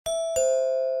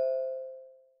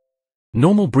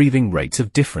Normal breathing rates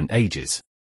of different ages.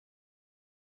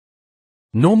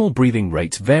 Normal breathing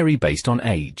rates vary based on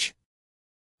age.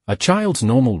 A child's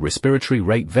normal respiratory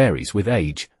rate varies with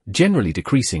age, generally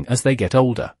decreasing as they get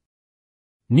older.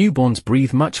 Newborns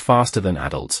breathe much faster than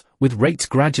adults, with rates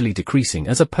gradually decreasing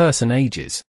as a person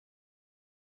ages.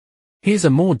 Here's a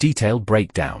more detailed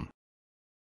breakdown.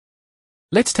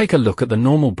 Let's take a look at the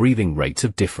normal breathing rates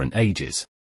of different ages.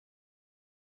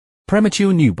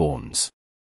 Premature newborns.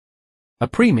 A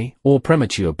preemie, or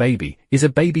premature baby, is a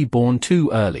baby born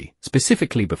too early,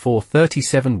 specifically before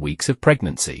 37 weeks of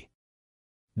pregnancy.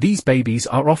 These babies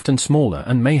are often smaller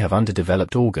and may have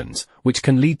underdeveloped organs, which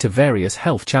can lead to various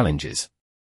health challenges.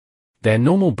 Their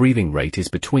normal breathing rate is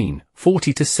between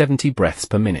 40 to 70 breaths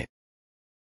per minute.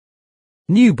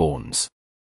 Newborns.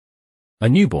 A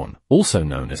newborn, also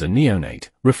known as a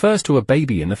neonate, refers to a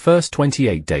baby in the first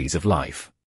 28 days of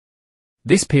life.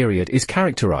 This period is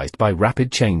characterized by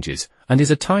rapid changes, and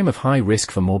is a time of high risk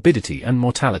for morbidity and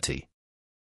mortality.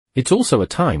 It's also a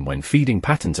time when feeding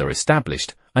patterns are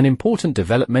established, and important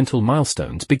developmental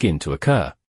milestones begin to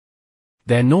occur.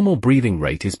 Their normal breathing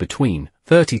rate is between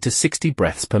 30 to 60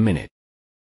 breaths per minute.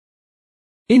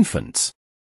 Infants.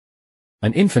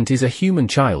 An infant is a human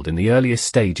child in the earliest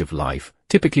stage of life,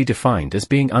 typically defined as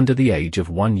being under the age of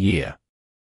 1 year.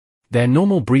 Their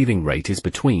normal breathing rate is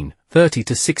between 30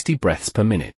 to 60 breaths per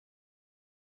minute.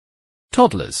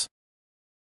 Toddlers.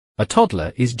 A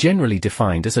toddler is generally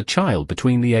defined as a child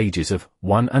between the ages of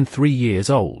 1 and 3 years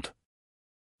old.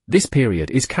 This period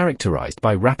is characterized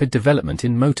by rapid development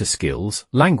in motor skills,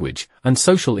 language, and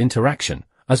social interaction,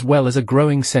 as well as a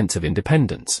growing sense of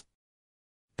independence.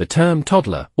 The term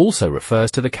toddler also refers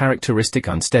to the characteristic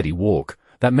unsteady walk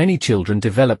that many children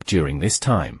develop during this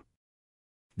time.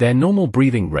 Their normal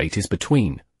breathing rate is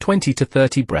between 20 to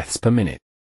 30 breaths per minute.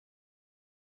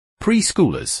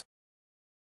 Preschoolers.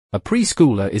 A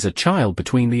preschooler is a child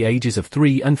between the ages of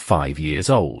 3 and 5 years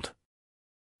old.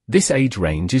 This age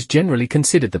range is generally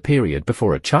considered the period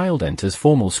before a child enters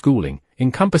formal schooling,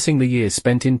 encompassing the years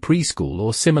spent in preschool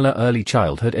or similar early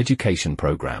childhood education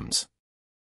programs.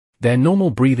 Their normal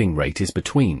breathing rate is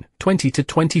between 20 to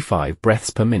 25 breaths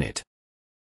per minute.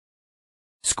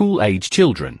 School-age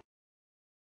children.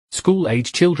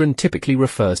 School-age children typically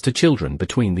refers to children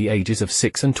between the ages of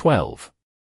 6 and 12.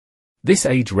 This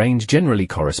age range generally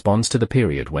corresponds to the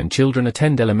period when children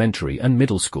attend elementary and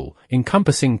middle school,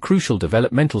 encompassing crucial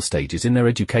developmental stages in their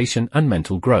education and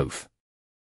mental growth.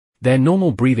 Their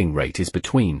normal breathing rate is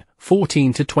between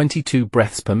 14 to 22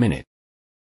 breaths per minute.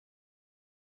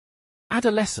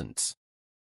 Adolescents.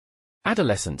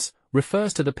 Adolescence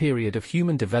refers to the period of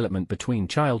human development between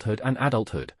childhood and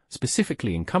adulthood,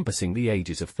 specifically encompassing the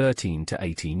ages of 13 to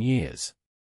 18 years.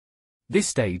 This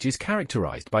stage is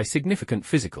characterized by significant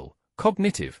physical,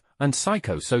 cognitive, and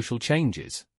psychosocial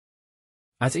changes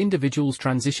as individuals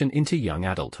transition into young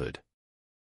adulthood.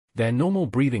 Their normal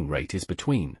breathing rate is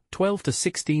between 12 to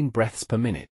 16 breaths per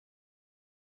minute.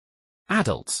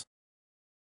 Adults.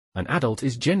 An adult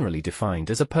is generally defined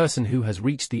as a person who has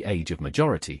reached the age of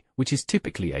majority, which is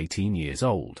typically 18 years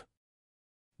old.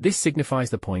 This signifies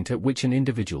the point at which an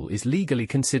individual is legally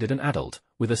considered an adult,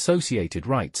 with associated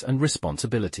rights and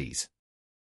responsibilities.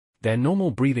 Their normal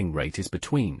breathing rate is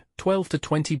between 12 to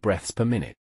 20 breaths per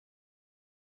minute.